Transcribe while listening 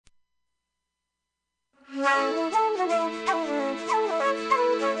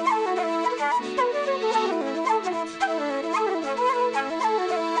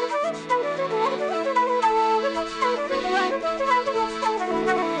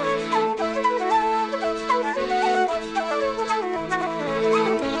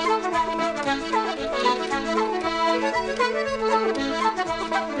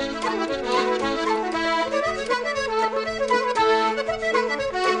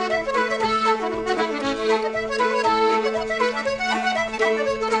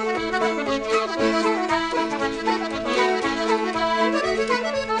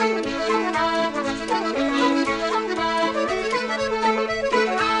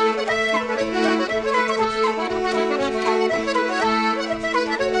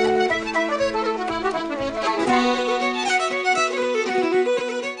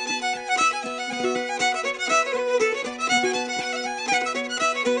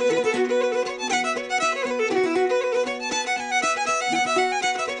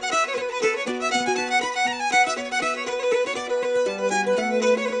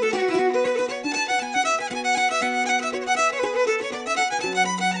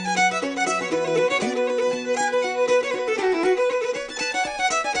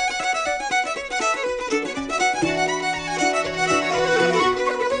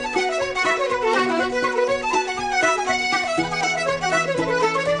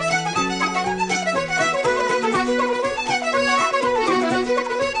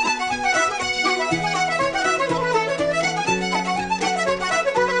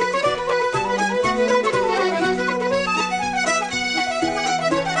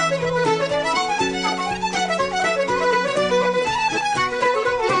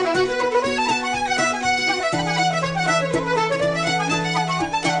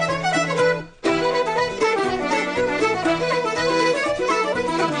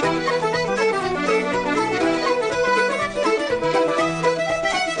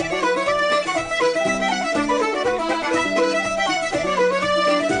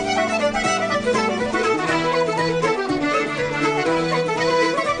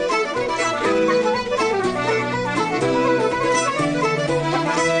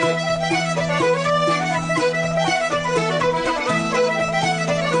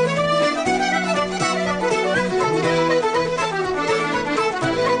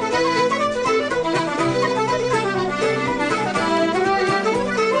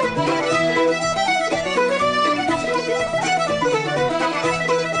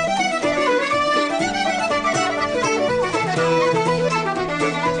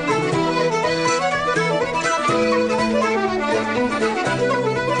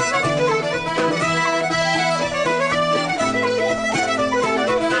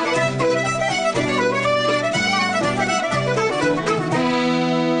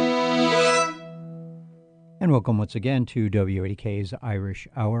And welcome once again to WADK's Irish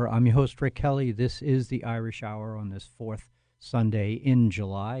Hour. I'm your host, Rick Kelly. This is the Irish Hour on this fourth Sunday in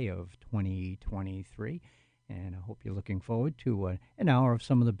July of 2023. And I hope you're looking forward to an hour of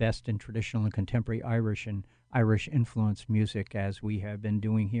some of the best in traditional and contemporary Irish and Irish-influenced music, as we have been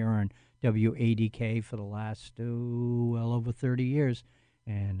doing here on WADK for the last, well over 30 years.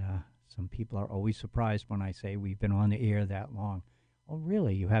 And some people are always surprised when I say we've been on the air that long. Oh,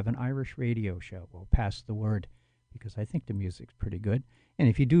 really? You have an Irish radio show? Well, pass the word, because I think the music's pretty good. And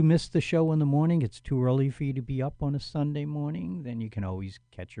if you do miss the show in the morning, it's too early for you to be up on a Sunday morning, then you can always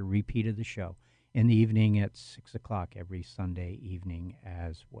catch a repeat of the show in the evening at 6 o'clock every Sunday evening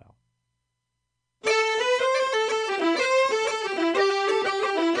as well.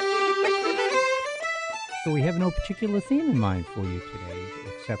 So we have no particular theme in mind for you today,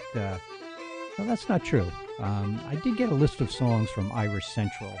 except, well, that's not true. I did get a list of songs from Irish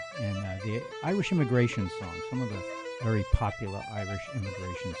Central, and the Irish immigration songs, some of the very popular Irish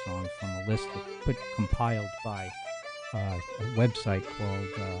immigration songs from a list that compiled by a website called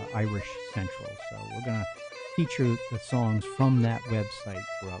Irish Central. So we're going to feature the songs from that website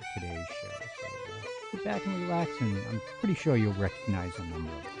throughout today's show. So sit back and relax, and I'm pretty sure you'll recognize a number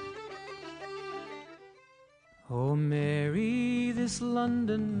of them. Oh, Mary, this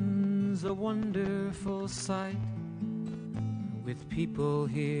London's a wonderful sight, with people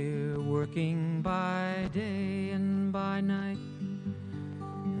here working by day and by night.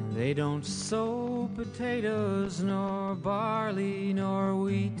 They don't sow potatoes, nor barley, nor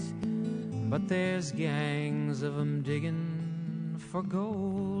wheat, but there's gangs of 'em digging for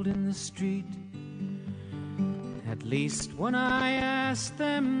gold in the street. At least when I asked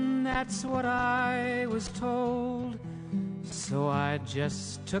them, that's what I was told. So I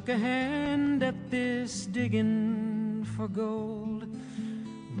just took a hand at this digging for gold.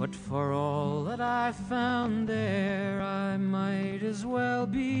 But for all that I found there, I might as well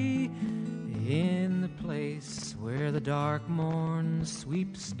be in the place where the dark morn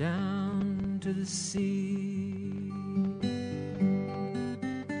sweeps down to the sea.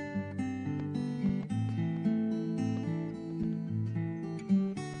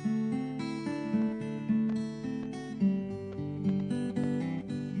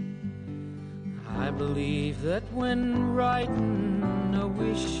 I believe that when writing a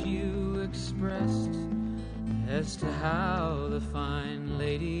wish you expressed as to how the fine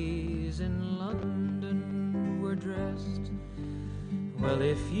ladies in London were dressed, well,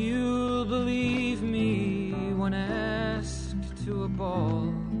 if you'll believe me, when asked to a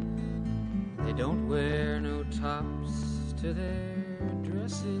ball, they don't wear no tops to their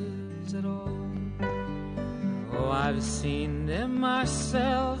dresses at all. Oh, I've seen them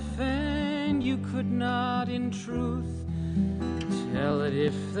myself, and you could not in truth tell that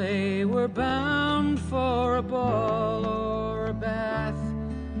if they were bound for a ball or a bath.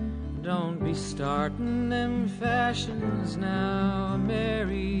 Don't be starting them fashions now,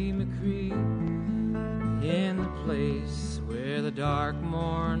 Mary McCree, in the place where the dark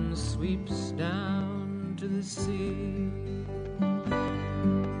morn sweeps down to the sea.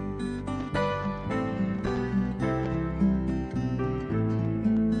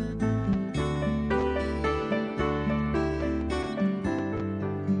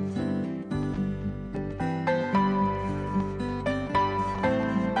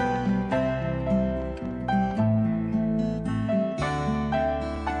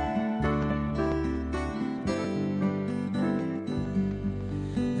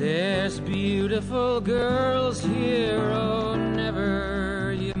 Beautiful girls here, oh,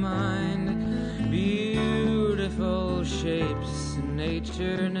 never you mind. Beautiful shapes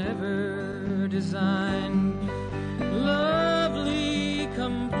nature never designed. Lovely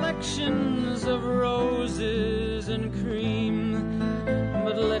complexions of roses and cream.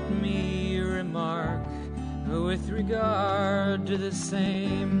 But let me remark, with regard to the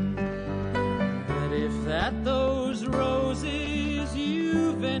same, that if that those roses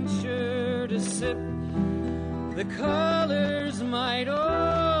you venture to sip, the colors might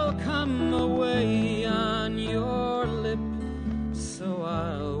all come away on your lip. So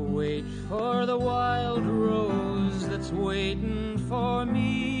I'll wait for the wild rose that's waiting for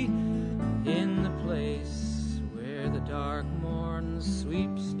me in the place where the dark morn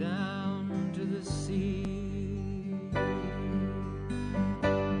sweeps down to the sea.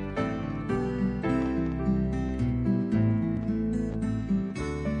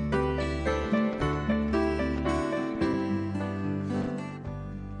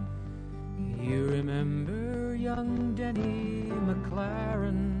 Young Denny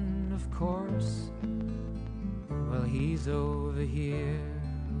McLaren, of course. Well, he's over here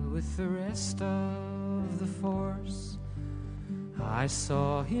with the rest of the force. I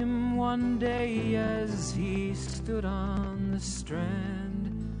saw him one day as he stood on the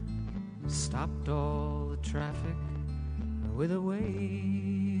Strand, stopped all the traffic with a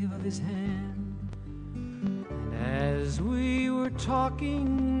wave of his hand. And as we were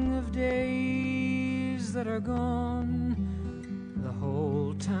talking of days that are gone, the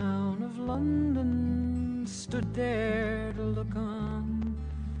whole town of London stood there to look on.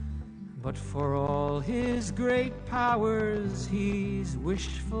 But for all his great powers, he's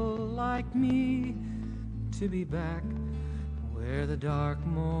wishful like me to be back where the dark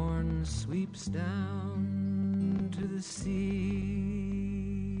morn sweeps down to the sea.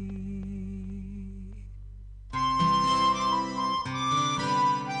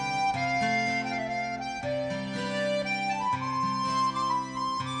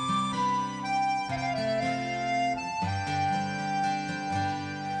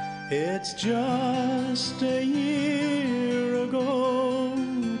 It's just a year ago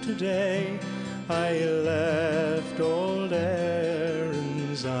today I left old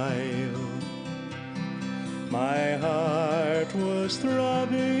Erin's Isle. My heart was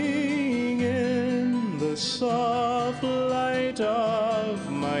throbbing in the soft light of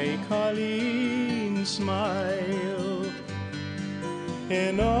my Colleen's smile.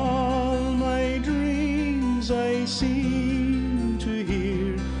 In all my dreams I seem to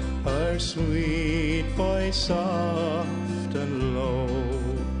hear her sweet voice soft and low.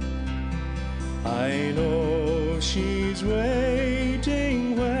 I know she's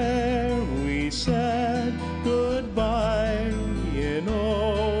waiting where we said goodbye in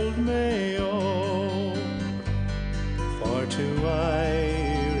old Mayo. For two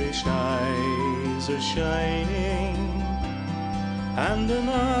Irish eyes are shining, and an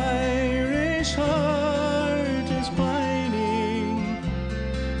Irish heart is pining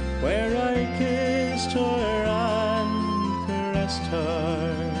where I kissed her and caressed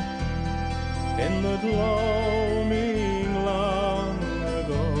her in the gloaming long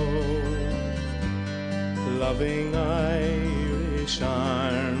ago. Loving Irish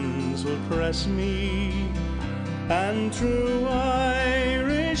arms will press me, and true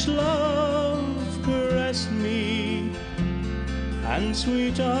Irish love caress me, and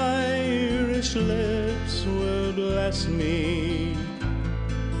sweet Irish lips will bless me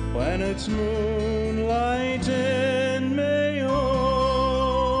when it's moonlight in Mayo.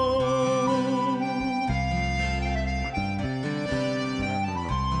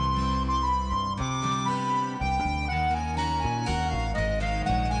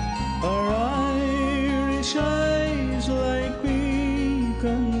 Her Irish eyes like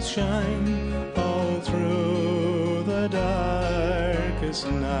beacons shine all through the darkest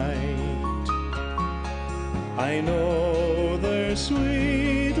night. I know their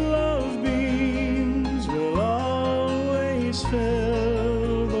sweet love beams will always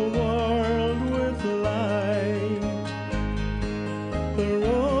fill the world with light. The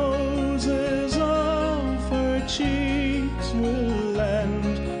roses of her cheeks will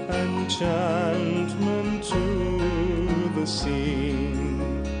lend enchantment to the scene,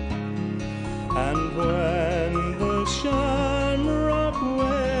 and when the shamrock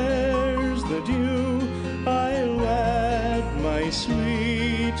wears the dew, I'll wed my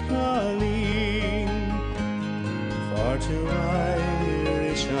sweet Colleen, for two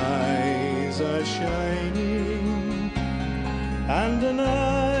Irish eyes are shining, and an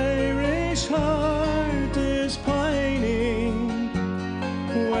Irish heart is pining,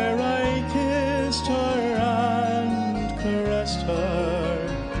 where I kissed her and caressed her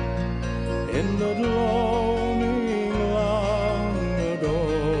in the gloaming long ago.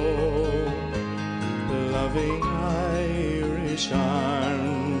 Loving Irish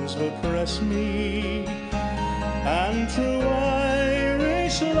arms will press me, and true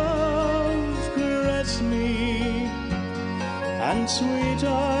Irish love caress me, and sweet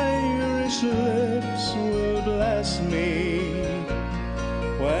Irish lips will bless me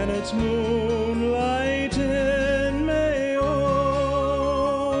when it's moonlight in Mayo.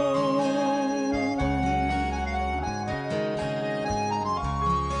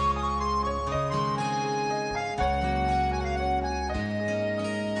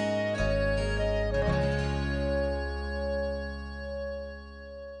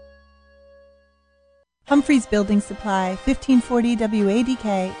 Humphreys Building Supply, 1540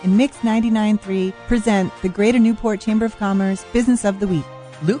 WADK and Mix 99.3 present the Greater Newport Chamber of Commerce Business of the Week.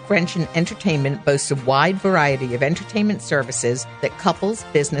 Luke Wrenchen Entertainment boasts a wide variety of entertainment services that couples,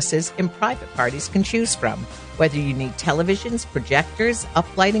 businesses, and private parties can choose from. Whether you need televisions, projectors,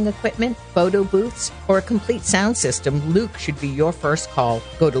 uplighting equipment, photo booths, or a complete sound system, Luke should be your first call.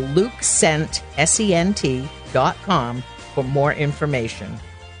 Go to lukesent.com for more information.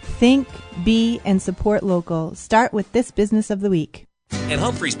 Think, be, and support local. Start with this Business of the Week. At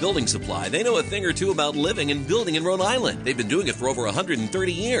Humphreys Building Supply, they know a thing or two about living and building in Rhode Island. They've been doing it for over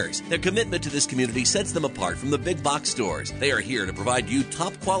 130 years. Their commitment to this community sets them apart from the big box stores. They are here to provide you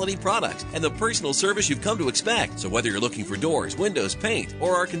top quality products and the personal service you've come to expect. So whether you're looking for doors, windows, paint,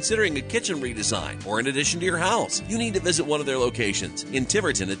 or are considering a kitchen redesign or an addition to your house, you need to visit one of their locations in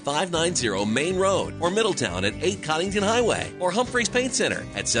Tiverton at 590 Main Road, or Middletown at 8 Coddington Highway, or Humphreys Paint Center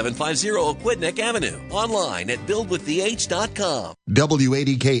at 750 Aquidneck Avenue. Online at buildwithth.com.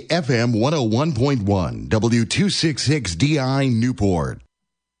 WADK FM 101.1, W266DI Newport.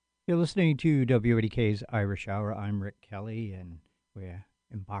 You're listening to WADK's Irish Hour. I'm Rick Kelly, and we're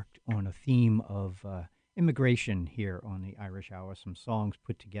embarked on a theme of immigration here on the Irish Hour. Some songs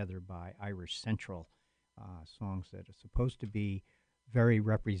put together by Irish Central, songs that are supposed to be very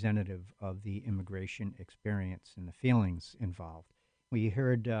representative of the immigration experience and the feelings involved. We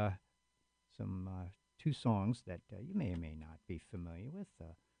heard two songs that you may or may not be familiar with,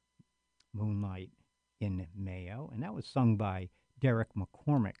 Moonlight in Mayo, and that was sung by Derek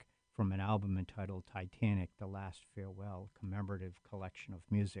McCormick from an album entitled Titanic, The Last Farewell, commemorative collection of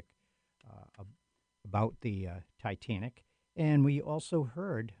music about the Titanic. And we also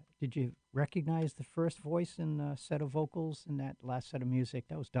heard, did you recognize the first voice and set of vocals in that last set of music?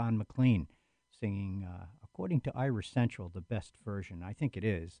 That was Don McLean singing, according to Irish Central, the best version, I think it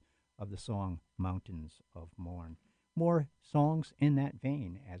is, of the song Mountains of Mourn. More songs in that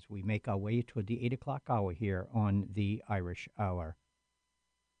vein as we make our way toward the 8 o'clock hour here on the Irish Hour.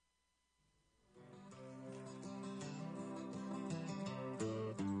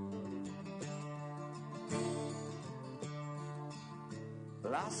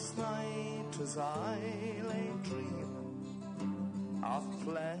 Last night as I lay dreaming of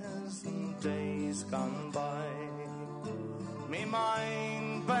pleasant days gone by. Me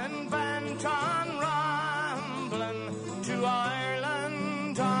mind been bent on rambling, to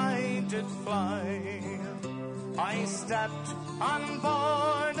Ireland I did fly. I stepped on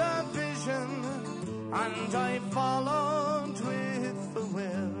board a vision, and I followed with the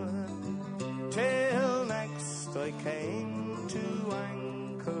will, till next I came to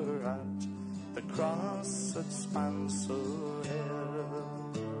anchor at the cross at Spansel Hill.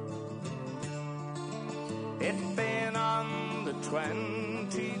 It been on the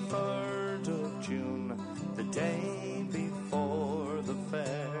 23rd of June, the day before the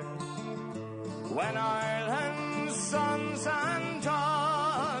fair, when Ireland's sons and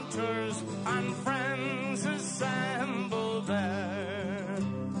daughters and friends assembled there.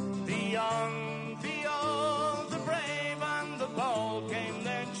 The young, the old, the brave and the bold came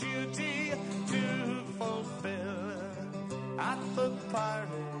their duty to fulfill at the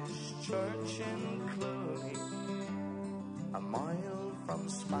parish church in Clooney, a mile from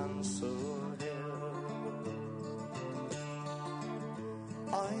Spansel Hill.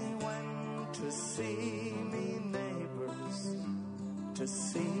 I went to see me neighbours, to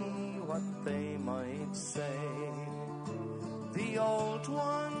see what they might say. The old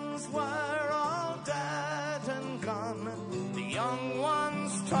ones were all dead and gone, the young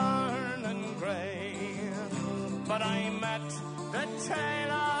ones turning grey. But I met the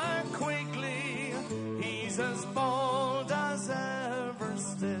tailor Quigley, he's as bold as ever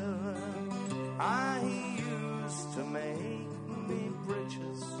still. I used to make me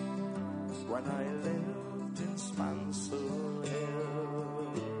bridges when I lived in Spansel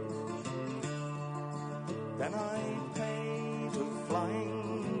Hill. Then I paid a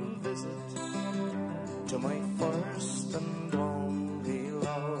flying visit to my first and only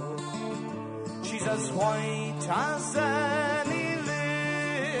love. She's as white as any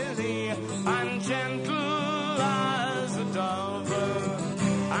lily and gentle as a dove,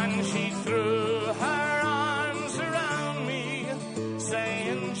 and she threw her arms around me,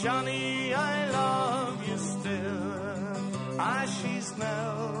 saying, Johnny, I love you still, as she's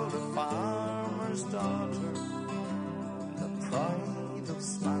now the farmer's daughter, the pride of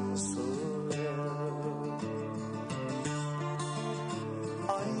Spansel Hill.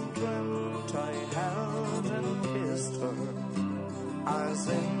 I dreamt I held and kissed her, as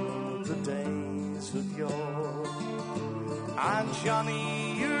in the days of yore. And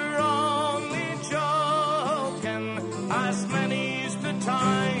Johnny, you're only joking, as many's the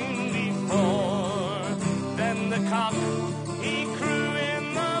time before. Then the cock, he crew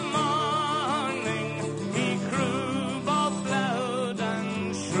in the morning, he crew both loud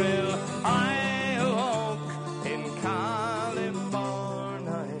and shrill. I awoke in California,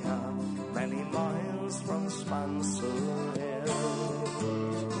 many miles from Spansel Hill.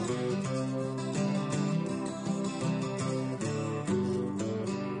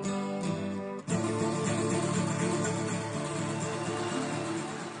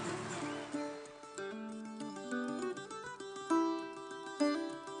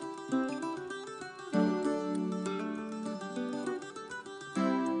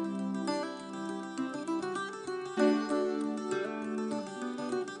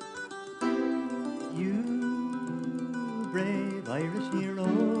 Brave Irish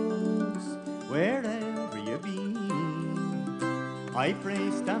heroes, wherever you be, I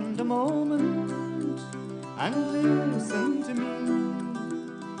pray stand a moment and listen to me.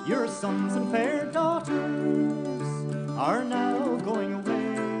 Your sons and fair daughters are now going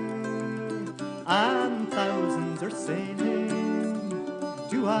away, and thousands are sailing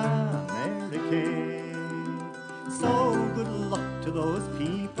to America. So good luck to those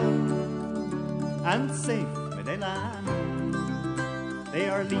people, and safe may they land. They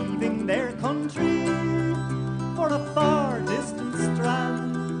are leaving their country for a far distant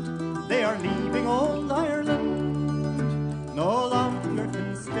strand. They are leaving old Ireland, no longer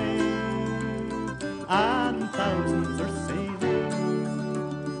can stay, and thousands are sailing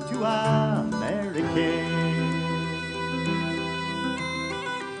to America.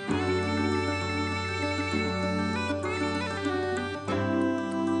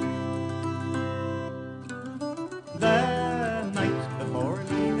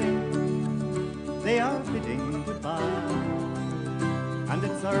 And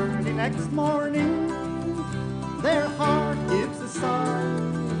it's early next morning, their heart gives a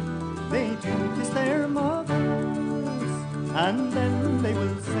sigh. They do kiss their mothers, and then they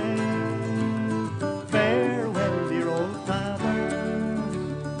will say, farewell, dear old father,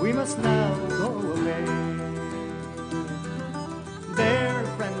 we must now go away. Their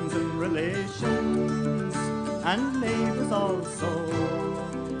friends and relations and neighbors also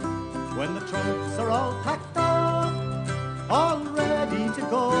when the trunks are all packed up, all ready to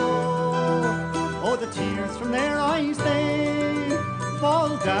go. Oh, the tears from their eyes, they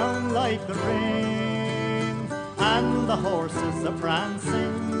fall down like the rain, and the horses are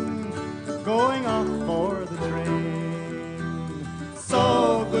prancing, going off for the train.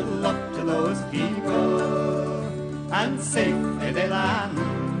 So good luck to those people, and safe may they land.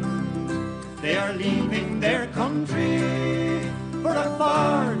 They are leaving their country for a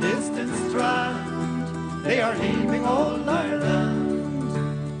far distant strand. They are leaving old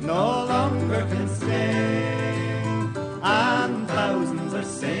Ireland, no longer can stay, and thousands are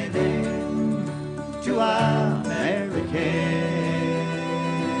sailing to America.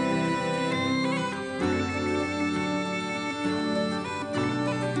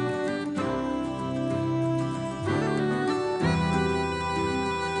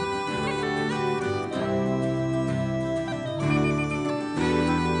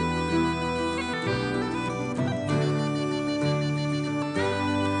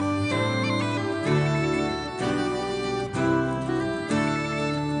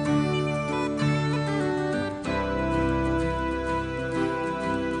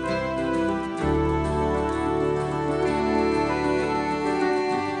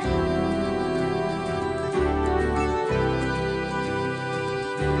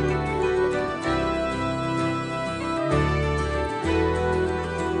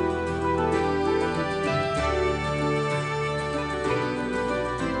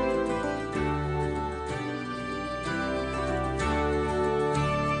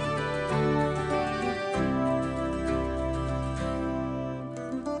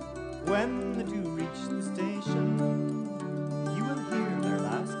 When they do reach the station, you will hear their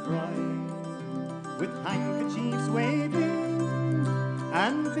last cry, with handkerchiefs waving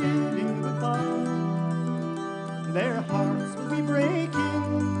and bidding goodbye. Their hearts will be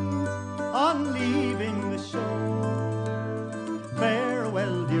breaking on leaving the shore.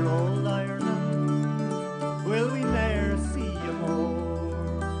 Farewell, dear old Ireland, will we ne'er see you more?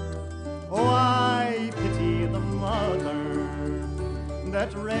 Oh, I pity the mother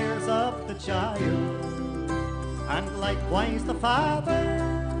that rears up the child, and likewise the father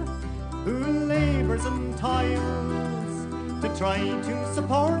who labours and toils to try to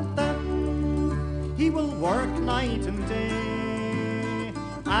support them. He will work night and day,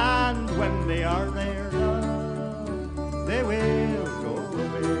 and when they are reared up, they will go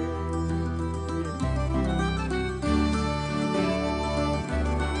away.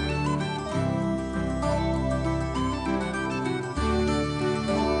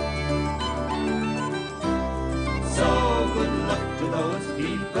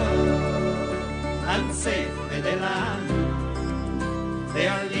 And safe may they land. They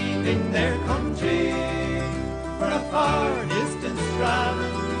are leaving their country for a far distant strand.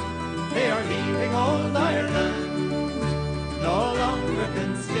 They are leaving old Ireland, no longer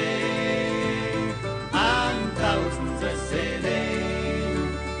can stay, and thousands are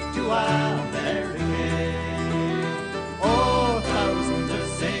sailing to America. Oh, thousands are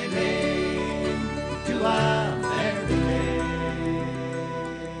sailing to America.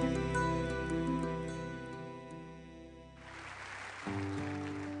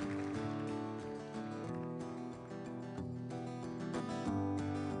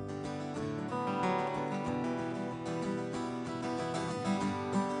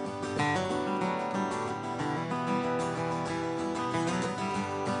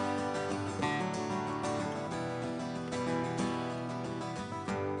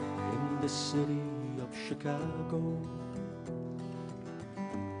 The city of Chicago,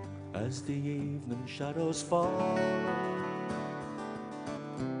 as the evening shadows fall,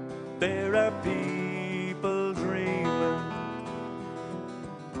 there are people dreaming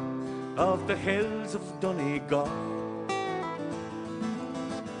of the hills of Donegal.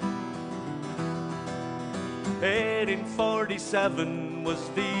 1847 was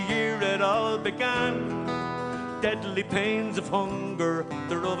the year it all began. Deadly pains of hunger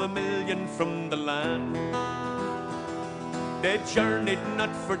drove 1 million from the land. They journeyed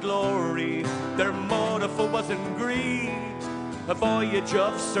not for glory, their motive wasn't greed, a voyage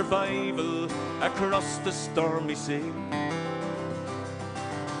of survival across the stormy sea.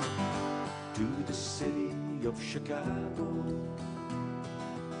 To the city of Chicago,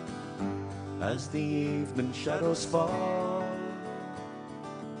 as the evening shadows fall,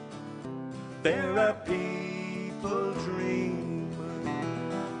 there are people dreaming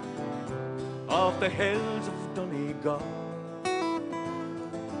of the hills of Donegal.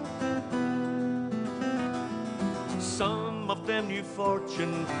 Some of them knew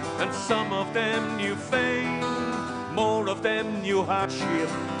fortune and some of them knew fame, More of them knew hardship,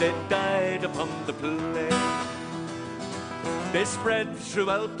 they died upon the plain. They spread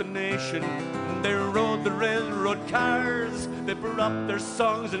throughout the nation, they rode the railroad cars, they brought their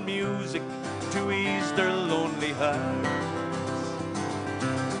songs and music to ease their lonely hearts.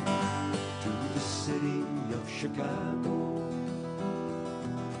 To the city of Chicago,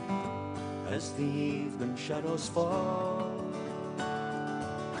 as the evening shadows fall,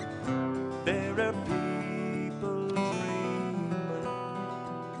 there are people dreaming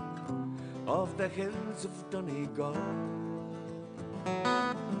of the hills of Donegal.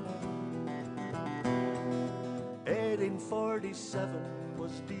 1847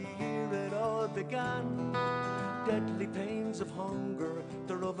 was the year it all began. Deadly pains of hunger,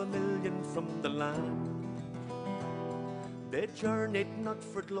 they're of 1 million from the land. They journeyed not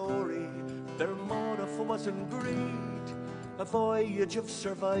for glory, their motive wasn't greed, a voyage of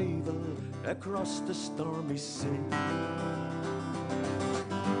survival across the stormy sea.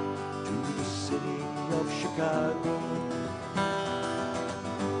 To the city of Chicago,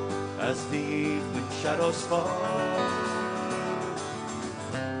 as the evening shadows fall,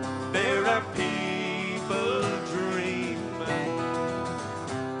 there are people dreaming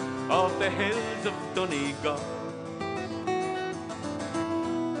of the hills of Donegal.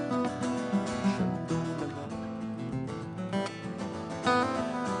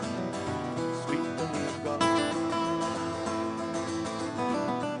 Sweet Donegal.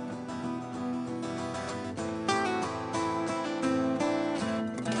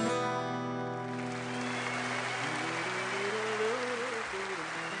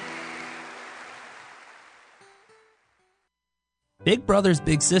 Big Brothers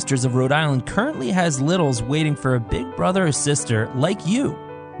Big Sisters of Rhode Island currently has littles waiting for a big brother or sister like you.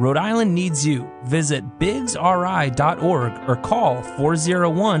 Rhode Island needs you. Visit bigsri.org or call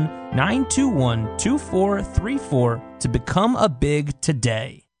 401-921-2434 to become a big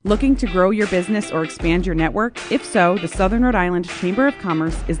today. Looking to grow your business or expand your network? If so, the Southern Rhode Island Chamber of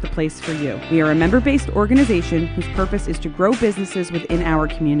Commerce is the place for you. We are a member-based organization whose purpose is to grow businesses within our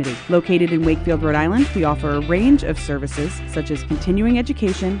community. Located in Wakefield, Rhode Island, we offer a range of services such as continuing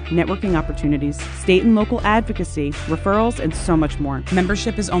education, networking opportunities, state and local advocacy, referrals, and so much more.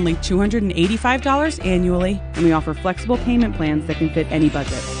 Membership is only $285 annually, and we offer flexible payment plans that can fit any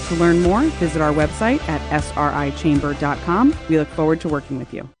budget. To learn more, visit our website at srichamber.com. We look forward to working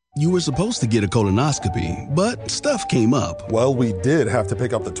with you. You were supposed to get a colonoscopy, but stuff came up. Well, we did have to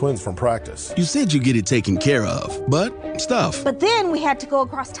pick up the twins from practice. You said you'd get it taken care of, but stuff. But then we had to go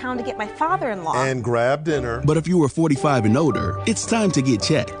across town to get my father-in-law. And grab dinner. But if you were 45 and older, it's time to get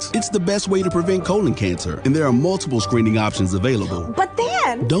checked. It's the best way to prevent colon cancer, and there are multiple screening options available. But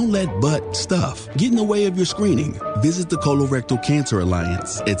then... Don't let stuff get in the way of your screening. Visit the Colorectal Cancer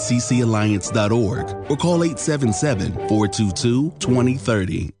Alliance at ccalliance.org or call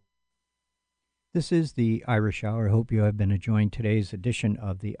 877-422-2030. This is the Irish Hour. I hope you have been enjoying today's edition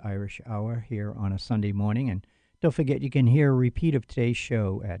of the Irish Hour here on a Sunday morning. And don't forget, you can hear a repeat of today's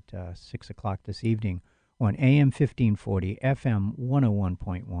show at 6 o'clock this evening on AM 1540, FM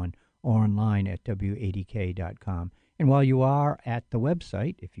 101.1, or online at WADK.com. And while you are at the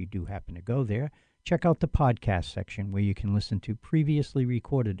website, if you do happen to go there, check out the podcast section where you can listen to previously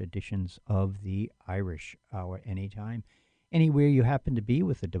recorded editions of the Irish Hour anytime, anywhere you happen to be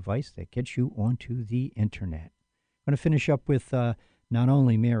with a device that gets you onto the internet. I'm going to finish up with not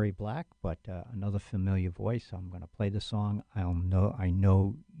only Mary Black, but another familiar voice. I'm going to play the song. I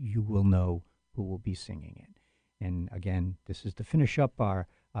know you will know who will be singing it. And again, this is to finish up our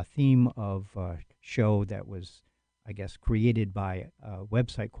theme of a show that was, I guess, created by a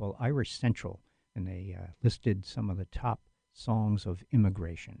website called Irish Central, and they listed some of the top songs of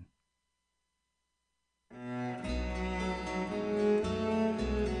immigration.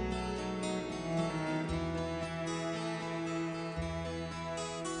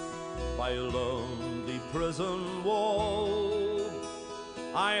 By a lonely prison wall,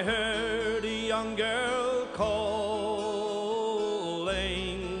 I heard a young girl calling.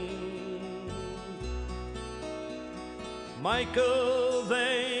 Michael,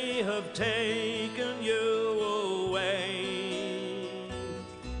 they have taken you away,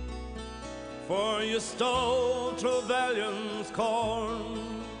 for you stole Trevelyan's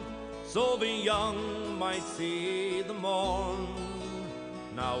corn, so the young might see the morn.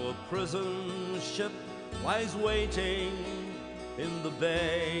 Now a prison ship lies waiting in the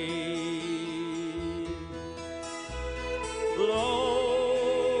bay.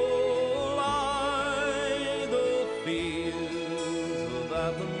 Low lie the fields of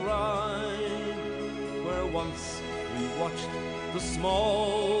Athenry, where once we watched the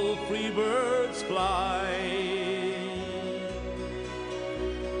small free birds fly.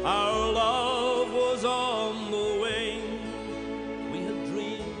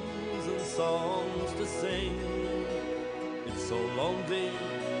 so lonely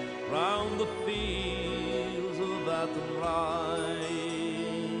round the fields of Athenry.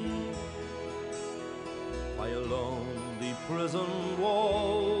 By a lonely prison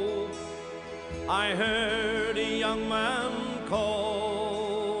wall, I heard a young man calling.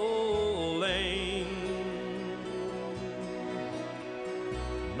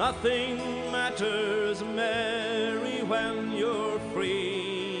 Nothing matters, Mary, when you're free.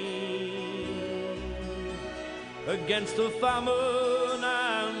 Against the famine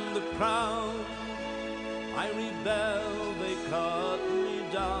and the crown, I rebelled, they cut me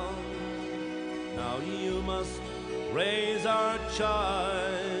down. Now you must raise our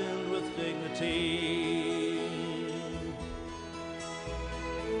child with dignity.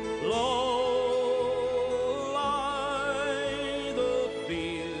 Low lie the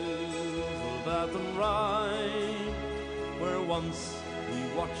fields of Athenry, where once we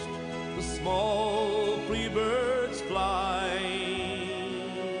watched the small free birds fly.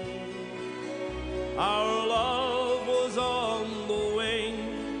 Our love was on the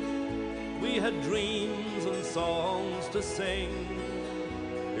wing, we had dreams and songs to sing.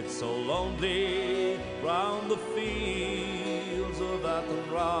 It's so lonely round the fields of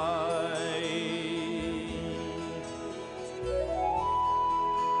Athenry.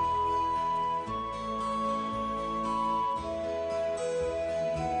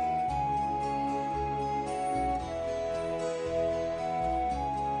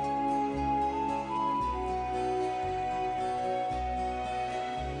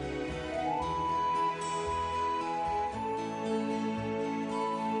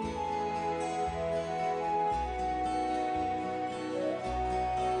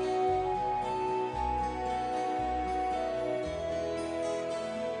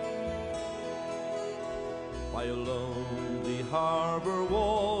 By a lonely harbor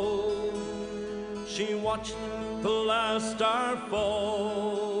wall, she watched the last star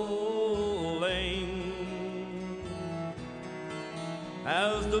falling.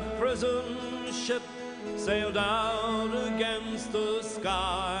 As the prison ship sailed out against the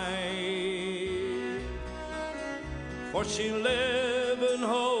sky, for she lived in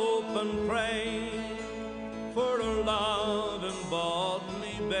hope and pray for her love in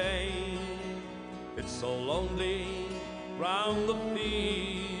Botany Bay. It's so lonely round the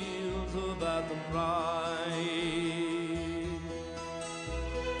fields of Athenry.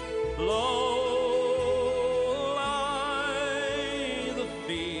 Low lie the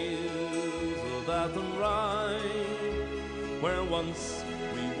fields of Athenry, where once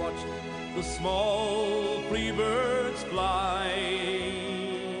we watched the small free birds fly.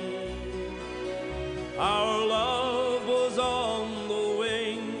 Our love was on the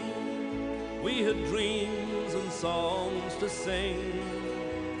wing, we had dreams and songs to sing.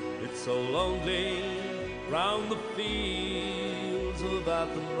 It's so lonely round the fields of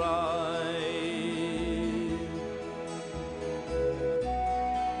Athenry.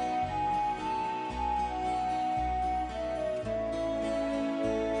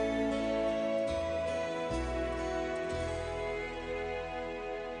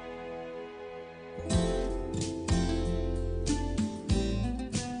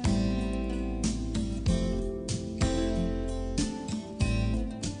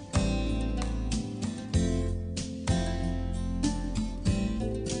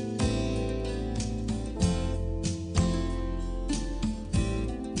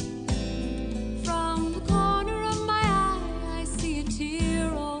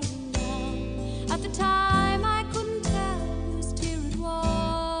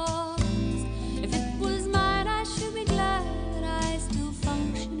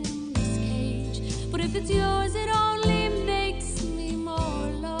 It's yours, it only makes me more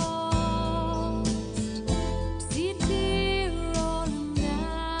lost. To see a tear rolling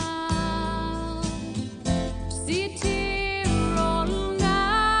down, to see a tear rolling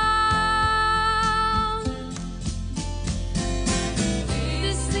down.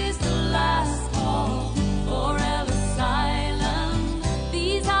 This is the last call for Ellis Island.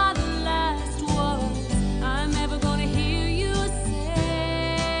 These are the last words I'm ever gonna hear you say.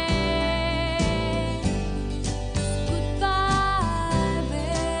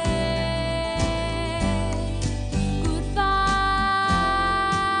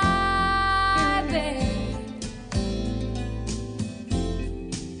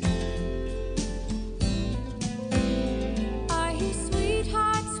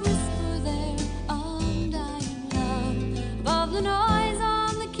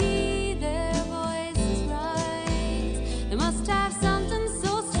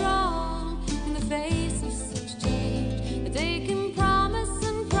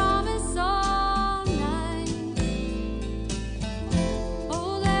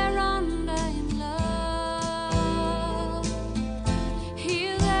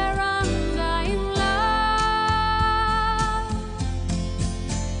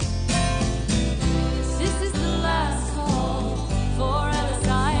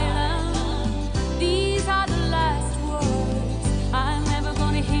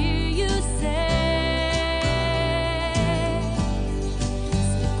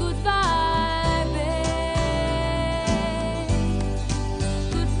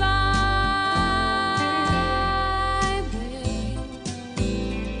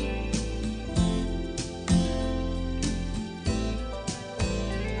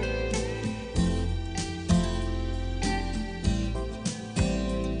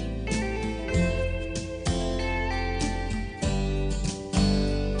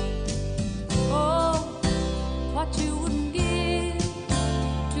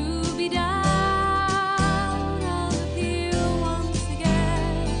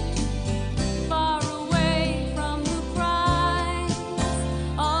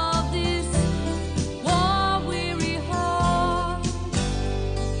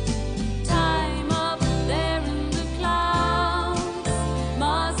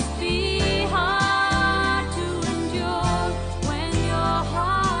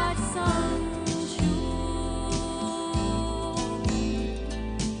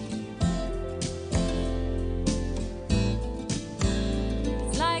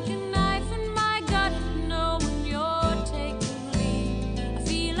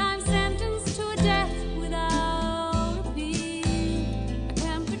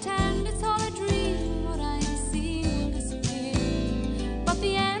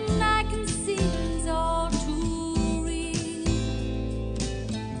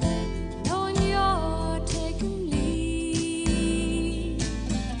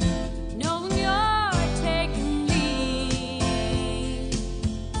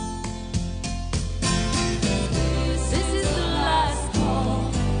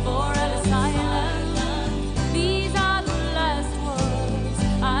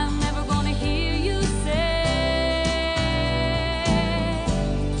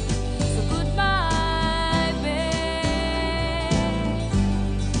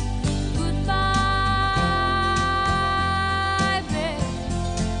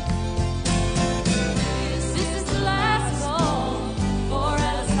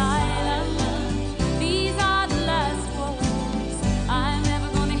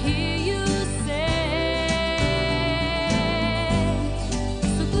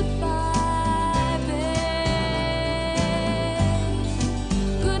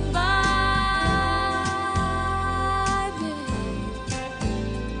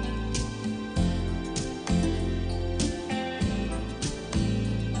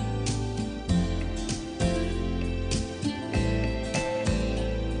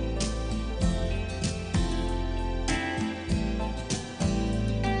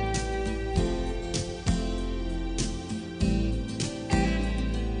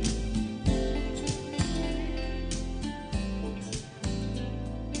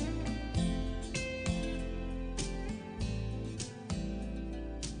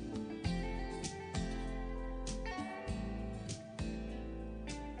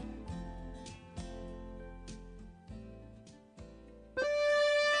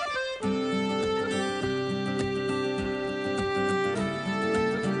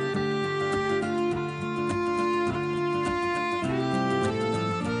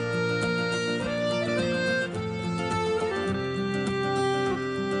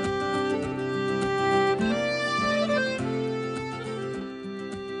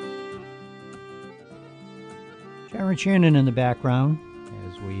 Sharon Shannon in the background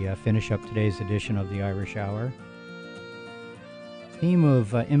as we finish up today's edition of the Irish Hour. Theme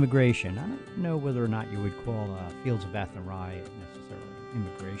of immigration. I don't know whether or not you would call Fields of Athenry necessarily an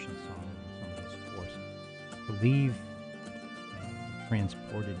immigration song. Someone was forced to leave,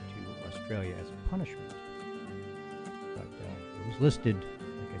 transported to Australia as a punishment. But it was listed,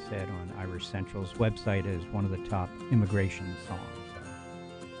 like I said, on Irish Central's website as one of the top immigration songs. So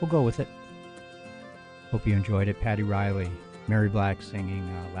we'll go with it. Hope you enjoyed it. Patty Riley, Mary Black singing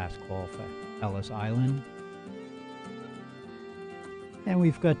Last Call for Ellis Island. And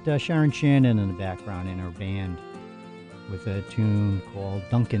we've got Sharon Shannon in the background in her band with a tune called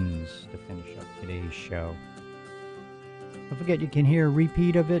Duncan's to finish up today's show. Don't forget you can hear a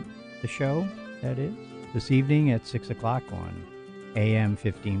repeat of it, the show, that is, this evening at 6 o'clock on AM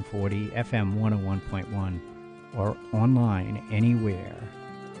 1540, FM 101.1, or online anywhere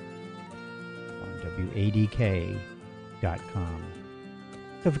on WADK.com.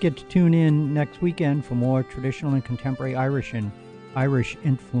 Don't forget to tune in next weekend for more traditional and contemporary Irish and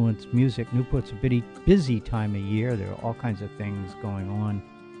Irish-influenced music. Newport's a busy time of year. There are all kinds of things going on.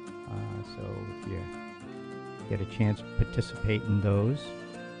 So if you get a chance to participate in those.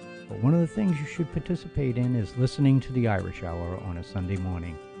 But one of the things you should participate in is listening to the Irish Hour on a Sunday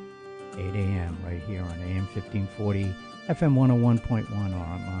morning, 8 a.m. right here on AM 1540, FM 101.1, or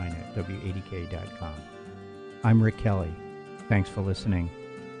online at WADK.com. I'm Rick Kelly. Thanks for listening.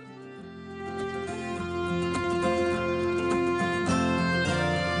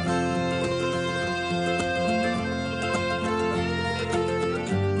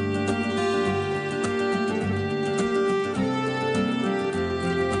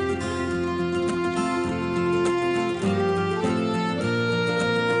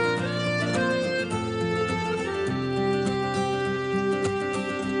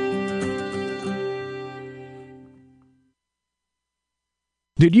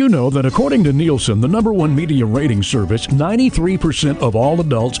 Did you know that according to Nielsen, the #1 media rating service, 93% of all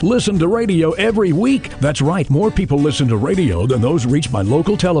adults listen to radio every week? That's right, more people listen to radio than those reached by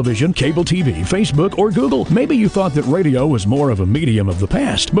local television, cable TV, Facebook, or Google. Maybe you thought that radio was more of a medium of the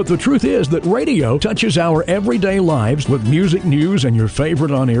past, but the truth is that radio touches our everyday lives with music, news, and your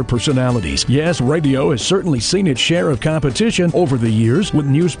favorite on-air personalities. Yes, radio has certainly seen its share of competition over the years with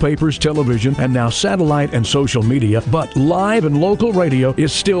newspapers, television, and now satellite and social media, but live and local radio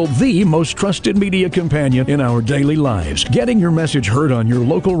is still the most trusted media companion in our daily lives. Getting your message heard on your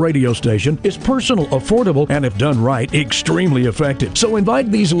local radio station is personal, affordable, and if done right, extremely effective. So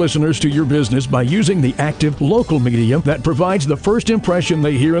invite these listeners to your business by using the active local medium that provides the first impression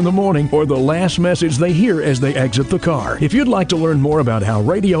they hear in the morning or the last message they hear as they exit the car. If you'd like to learn more about how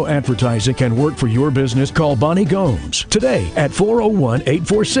radio advertising can work for your business, call Bonnie Gomes today at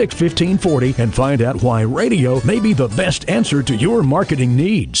 401-846-1540 and find out why radio may be the best answer to your marketing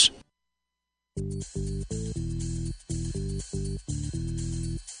needs.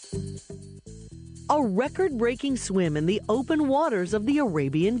 A record-breaking swim in the open waters of the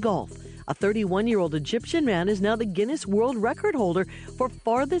Arabian Gulf. A 31-year-old Egyptian man is now the Guinness World Record holder for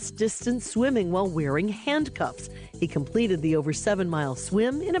farthest distance swimming while wearing handcuffs. He completed the over 7-mile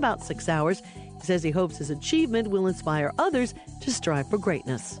swim in about 6 hours. He says he hopes his achievement will inspire others to strive for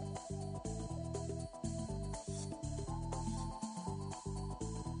greatness.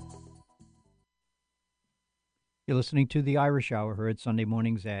 You're listening to the Irish Hour, heard Sunday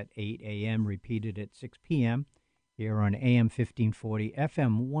mornings at 8 a.m., repeated at 6 p.m. here on AM 1540,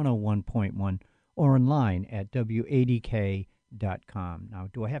 FM 101.1, or online at WADK.com. Now,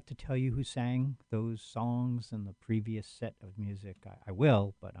 do I have to tell you who sang those songs in the previous set of music? I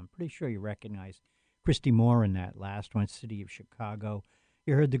will, but I'm pretty sure you recognize Christy Moore in that last one, City of Chicago.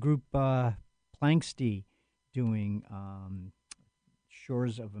 You heard the group Planxty doing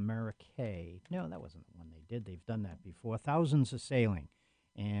Shores of America. No, that wasn't the one they did. They've done that before. Thousands of Sailing.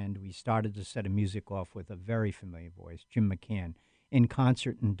 And we started the set of music off with a very familiar voice, Jim McCann, in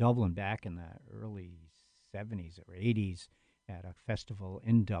concert in Dublin back in the early 70s or 80s at a festival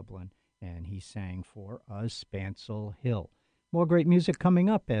in Dublin. And he sang for us, Spancel Hill. More great music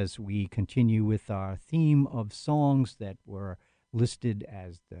coming up as we continue with our theme of songs that were listed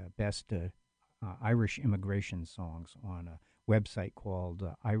as the best Irish immigration songs on a website called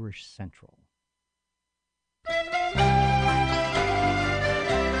Irish Central.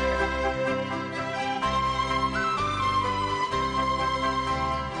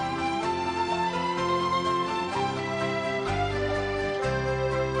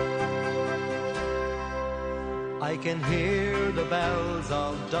 I can hear the bells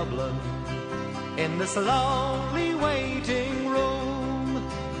of Dublin in this lonely waiting room.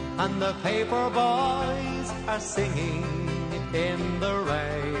 and the paper boys are singing in the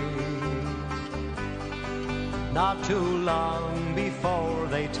rain. Not too long before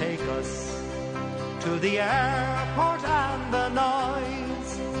they take us to the airport and the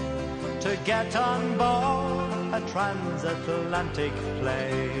noise to get on board a transatlantic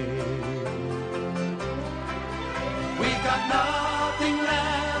plane. We've got nothing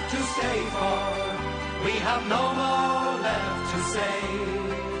left to stay for, we have no more left to say,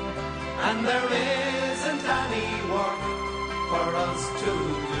 and there isn't any work for us to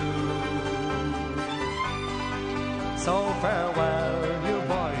do. So farewell, you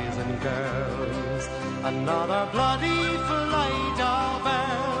boys and girls, another bloody flight of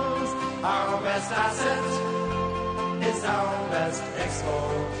bells. Our best asset is our best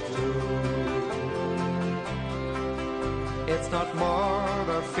export too. It's not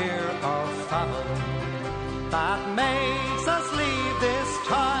murder, fear or famine that makes us leave this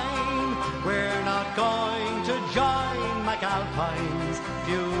time. We're not going to join McAlpine's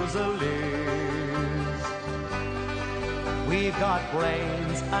Fusiliers. We've got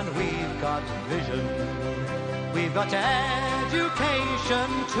brains and we've got vision, we've got education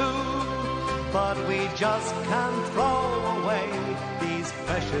too, but we just can't throw away these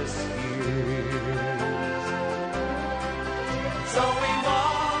precious years. So we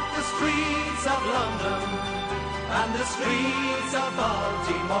walk the streets of London and the streets of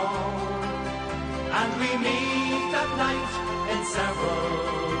Baltimore, and we meet at night in several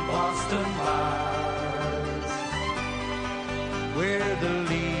Boston bars. We're the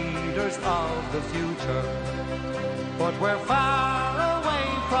leaders of the future, but we're far away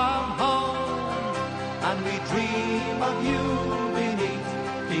from home, and we dream of you beneath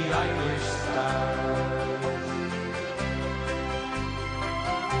the Irish stars.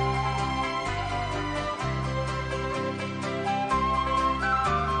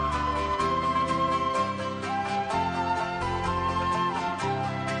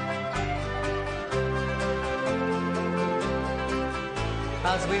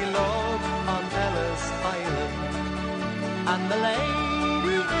 As we look on Ellis Island and the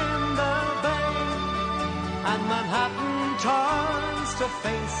lady in the bay, and Manhattan turns to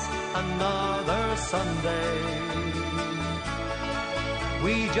face another Sunday,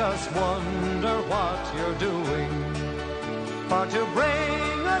 we just wonder what you're doing for to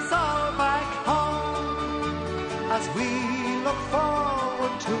bring us all back home, as we look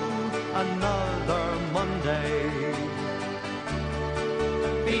forward to another Monday.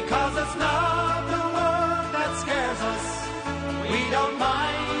 Because it's not the work that scares us, we don't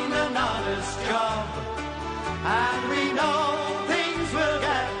mind an honest job, and we know things will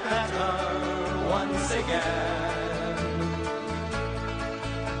get better once again.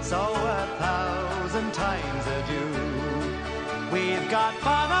 So 1,000 times adieu, we've got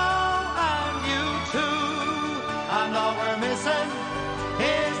Bono and you too, and all we're missing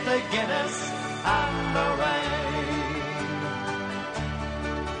is the Guinness and the rain.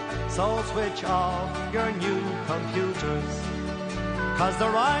 So switch off your new computers, 'cause the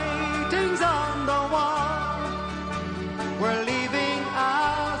writing's on the wall. We're leaving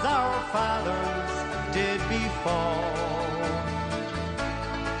as our fathers did before.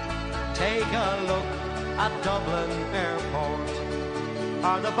 Take a look at Dublin Airport,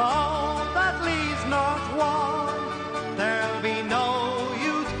 or the boat that leaves North Wall. There'll be no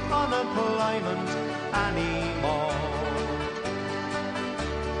youth unemployment anymore,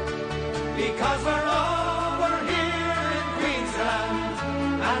 because we're over here in Queensland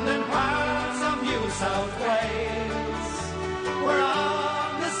and in parts of New South Wales. We're on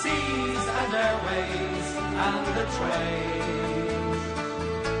the seas and airways and the trains.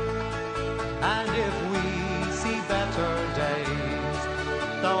 And if we see better days,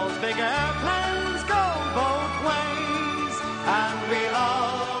 those big airplanes go both ways, and we'll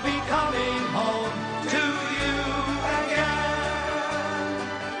all be coming home to you again.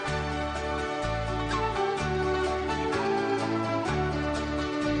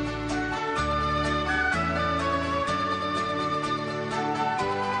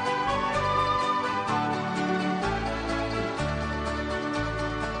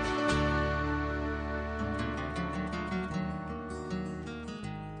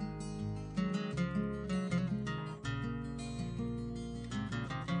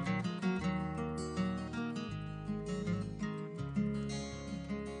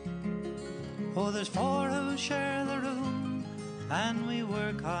 Oh, there's four who share the room, and we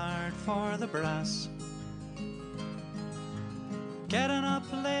work hard for the brass. Getting up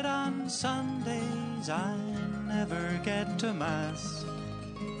late on Sundays, I never get to Mass.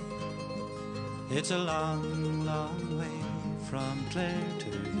 It's a long, long way from Clare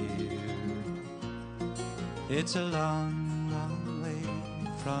to here. It's a long, long way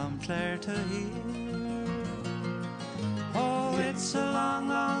from Clare to here. Oh, it's a long,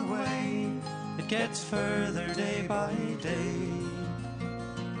 long way. It gets further day by day.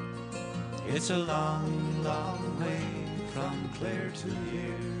 It's a long, long way from Clare to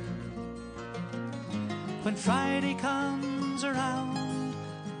here. When Friday comes around,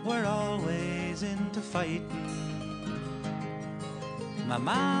 we're always into fighting. My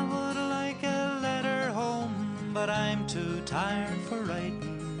ma would like a letter home, but I'm too tired for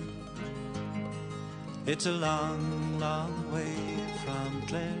writing. It's a long, long way from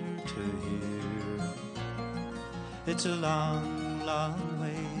Clare to here. It's a long, long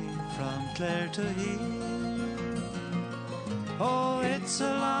way from Clare to here. Oh, it's a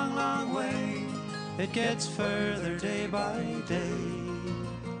long, long way. It gets further day by day.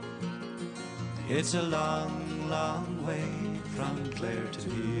 It's a long, long way from Clare to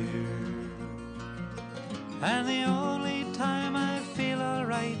here. And the only time I feel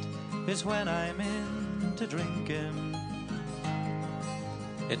alright is when I'm into drinking.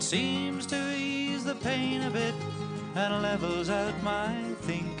 It seems to ease the pain a bit and levels out my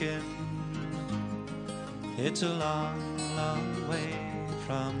thinking. It's a long, long way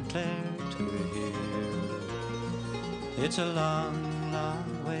from Clare to here. It's a long,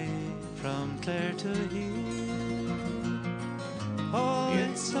 long way from Clare to here. Oh,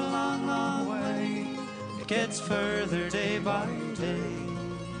 it's a long, long way. It gets further day by day.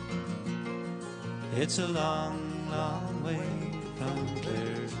 It's a long, long way from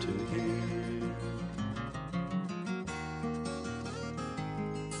Clare to here.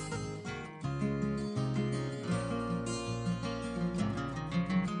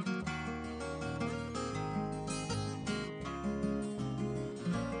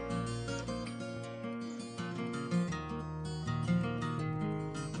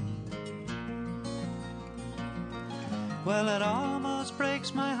 Well, it almost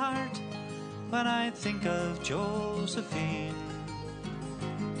breaks my heart when I think of Josephine.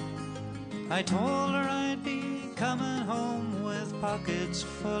 I told her I'd be coming home with pockets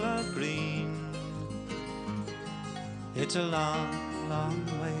full of green. It's a long, long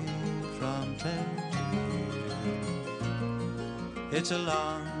way from Clare to here. It's a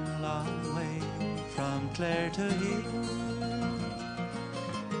long, long way from Clare to here.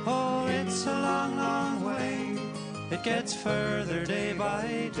 Oh, it's a long, long way. It gets further day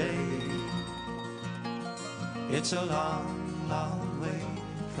by day. It's a long, long way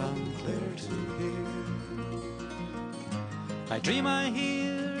from Clare to here. I dream I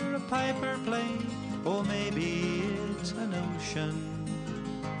hear a piper play, oh maybe it's an ocean.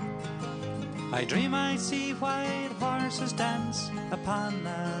 I dream I see white horses dance upon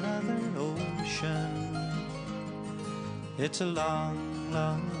that other ocean. It's a long,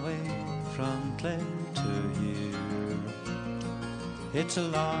 long way from Clare to here. It's a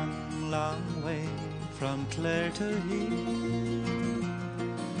long, long way from Clare to here.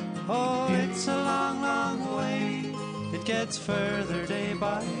 Oh, it's a long, long way. It gets further day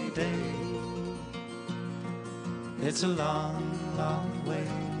by day. It's a long, long way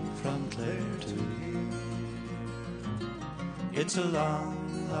from Clare to here. It's a long,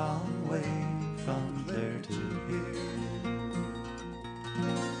 long way from Clare to here.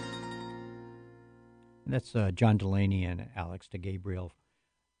 That's John Delaney and Alex DeGabriel,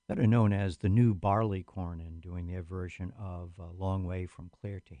 better known as the New Barleycorn, doing their version of Long Way from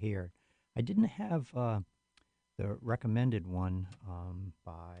Clare to Here. I didn't have the recommended one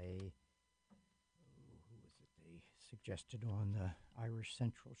by, who was it they suggested on the Irish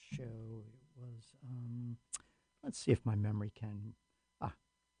Central show? It was, let's see if my memory can,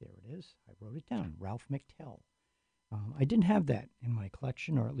 there it is. I wrote it down, Ralph McTell. I didn't have that in my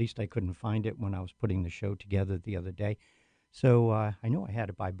collection, or at least I couldn't find it when I was putting the show together the other day. So I know I had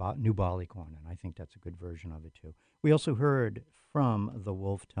it by New Barleycorn, and I think that's a good version of it, too. We also heard from the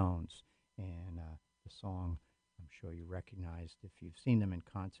Wolf Tones, and the song I'm sure you recognized. If you've seen them in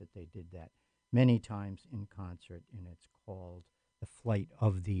concert, they did that many times in concert, and it's called The Flight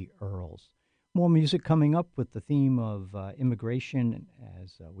of the Earls. More music coming up with the theme of immigration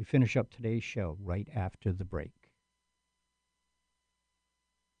as we finish up today's show right after the break.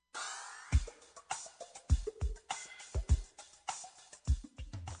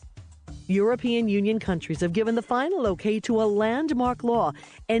 European Union countries have given the final okay to a landmark law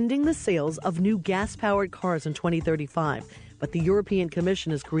ending the sales of new gas-powered cars in 2035. But the European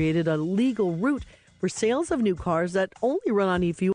Commission has created a legal route for sales of new cars that only run on e-fuel